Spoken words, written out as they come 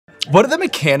What are the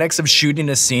mechanics of shooting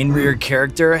a scene where your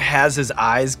character has his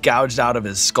eyes gouged out of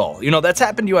his skull? You know, that's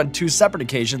happened to you on 2 separate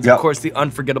occasions. Yep. Of course, the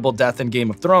unforgettable death in Game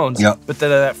of Thrones, Yep. but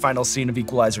then that final scene of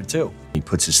Equalizer 2. He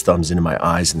puts his thumbs into my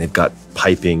eyes, and they've got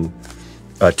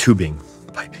tubing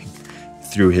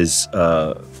through his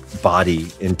body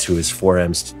into his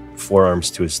forearms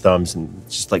to his thumbs, and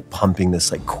just like pumping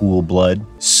this like cool blood.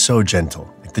 So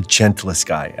gentle, like the gentlest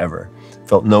guy ever.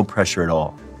 Felt no pressure at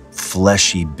all.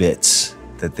 Fleshy bits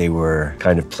that they were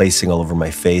kind of placing all over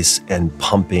my face and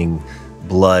pumping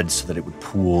blood so that it would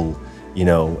pool, you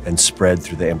know, and spread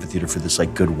through the amphitheater for this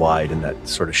like good wide, and that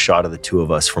sort of shot of the 2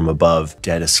 of us from above,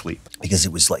 dead asleep. Because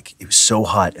it was like, it was so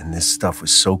hot and this stuff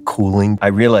was so cooling. I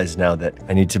realize now that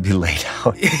I need to be laid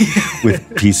out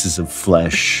with pieces of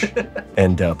flesh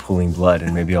and pooling blood,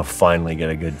 and maybe I'll finally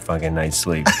get a good fucking night's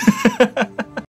sleep.